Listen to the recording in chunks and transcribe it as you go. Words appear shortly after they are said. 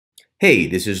Hey,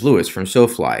 this is Lewis from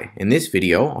SoFly. In this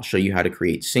video, I'll show you how to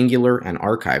create singular and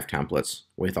archive templates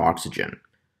with Oxygen.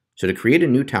 So to create a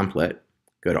new template,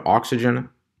 go to Oxygen,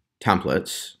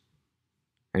 Templates,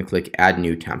 and click Add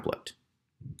New Template.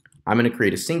 I'm going to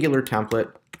create a singular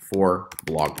template for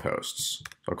blog posts.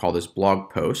 So I'll call this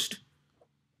blog post.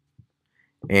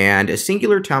 And a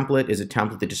singular template is a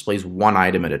template that displays one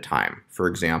item at a time. For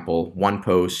example, one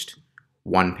post,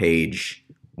 one page,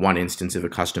 one instance of a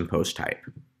custom post type.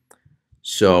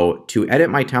 So to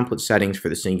edit my template settings for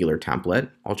the singular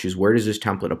template, I'll choose where does this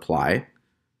template apply.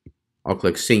 I'll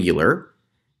click singular,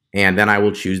 and then I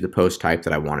will choose the post type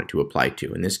that I want it to apply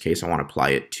to. In this case, I want to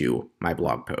apply it to my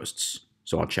blog posts.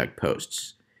 So I'll check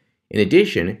posts. In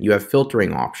addition, you have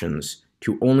filtering options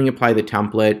to only apply the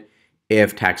template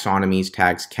if taxonomies,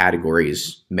 tags,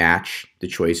 categories match the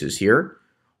choices here,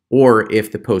 or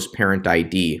if the post parent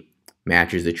ID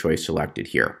matches the choice selected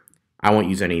here. I won't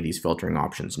use any of these filtering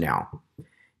options now.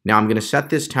 Now I'm going to set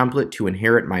this template to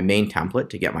inherit my main template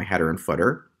to get my header and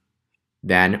footer.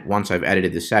 Then once I've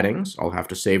edited the settings, I'll have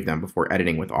to save them before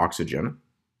editing with Oxygen.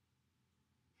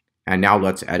 And now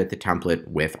let's edit the template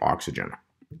with Oxygen.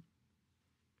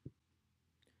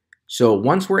 So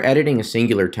once we're editing a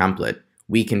singular template,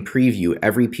 we can preview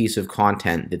every piece of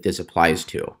content that this applies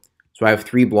to. So I have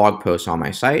 3 blog posts on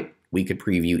my site. We could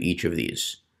preview each of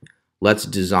these. Let's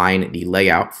design the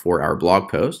layout for our blog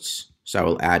posts. So I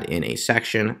will add in a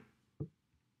section.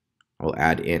 I'll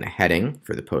add in a heading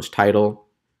for the post title.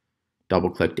 Double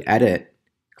click to edit,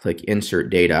 click Insert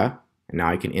Data, and now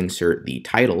I can insert the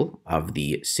title of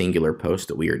the singular post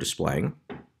that we are displaying.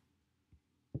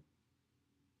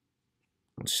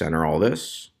 Let's center all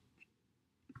this.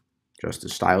 Adjust the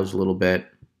styles a little bit.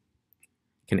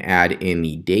 Can add in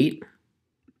the date.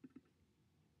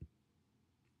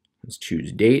 Let's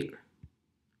choose date.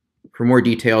 For more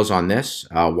details on this,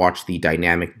 watch the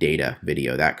dynamic data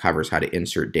video. That covers how to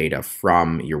insert data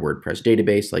from your WordPress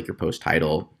database, like your post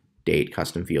title, date,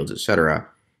 custom fields, etc.,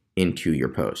 into your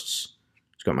posts.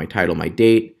 Let's go my title, my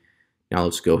date. Now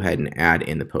let's go ahead and add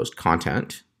in the post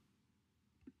content.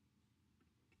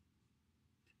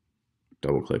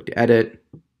 Double click to edit,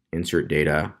 insert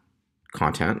data,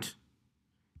 content.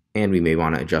 And we may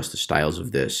want to adjust the styles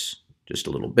of this just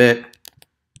a little bit.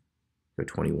 Go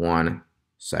 21.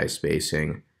 Size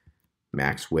spacing,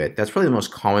 max width. That's probably the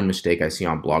most common mistake I see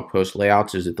on blog post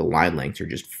layouts is that the line lengths are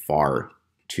just far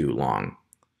too long.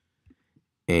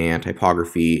 And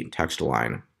typography, text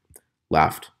align,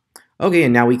 left. Okay,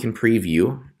 and now we can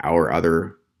preview our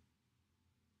other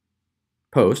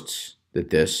posts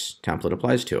that this template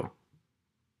applies to.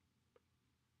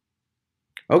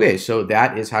 Okay, so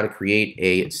that is how to create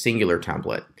a singular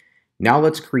template. Now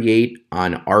let's create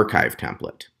an archive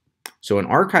template. So an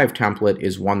archive template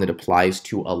is one that applies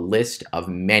to a list of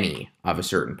many of a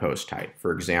certain post type.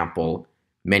 For example,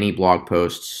 many blog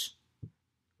posts,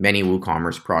 many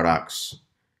WooCommerce products,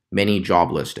 many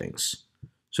job listings.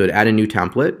 So to add a new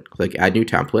template, click Add New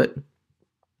Template.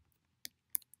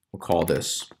 We'll call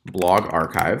this Blog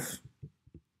Archive,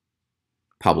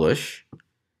 Publish,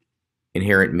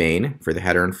 Inherit Main for the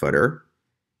header and footer.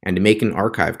 And to make an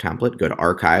archive template, go to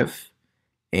Archive,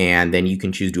 and then you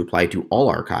can choose to apply to all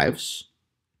archives.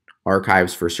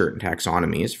 Archives for certain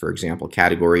taxonomies, for example,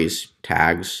 categories,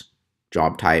 tags,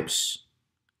 job types,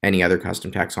 any other custom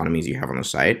taxonomies you have on the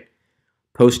site.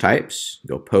 Post types,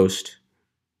 go post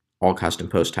all custom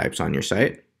post types on your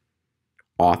site.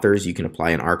 Authors, you can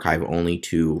apply an archive only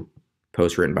to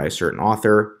posts written by a certain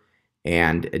author,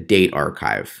 and a date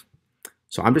archive.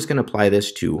 So I'm just going to apply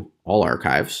this to all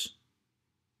archives,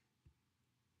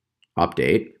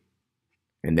 update,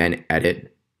 and then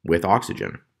edit with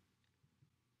Oxygen.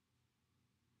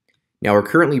 Now we're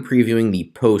currently previewing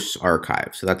the posts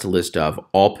archive. So that's a list of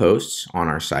all posts on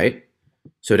our site.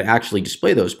 So to actually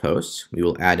display those posts, we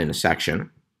will add in a section.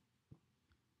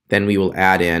 Then we will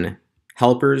add in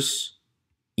helpers,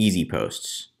 easy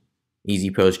posts. Easy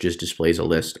post just displays a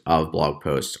list of blog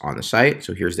posts on the site.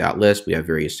 So here's that list. We have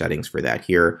various settings for that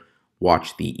here.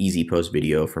 Watch the easy post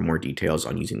video for more details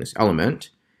on using this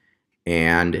element.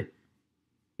 And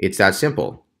it's that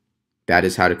simple. That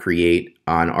is how to create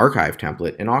an archive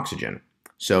template in Oxygen.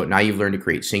 So now you've learned to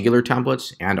create singular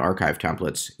templates and archive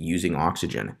templates using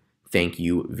Oxygen. Thank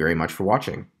you very much for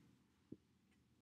watching.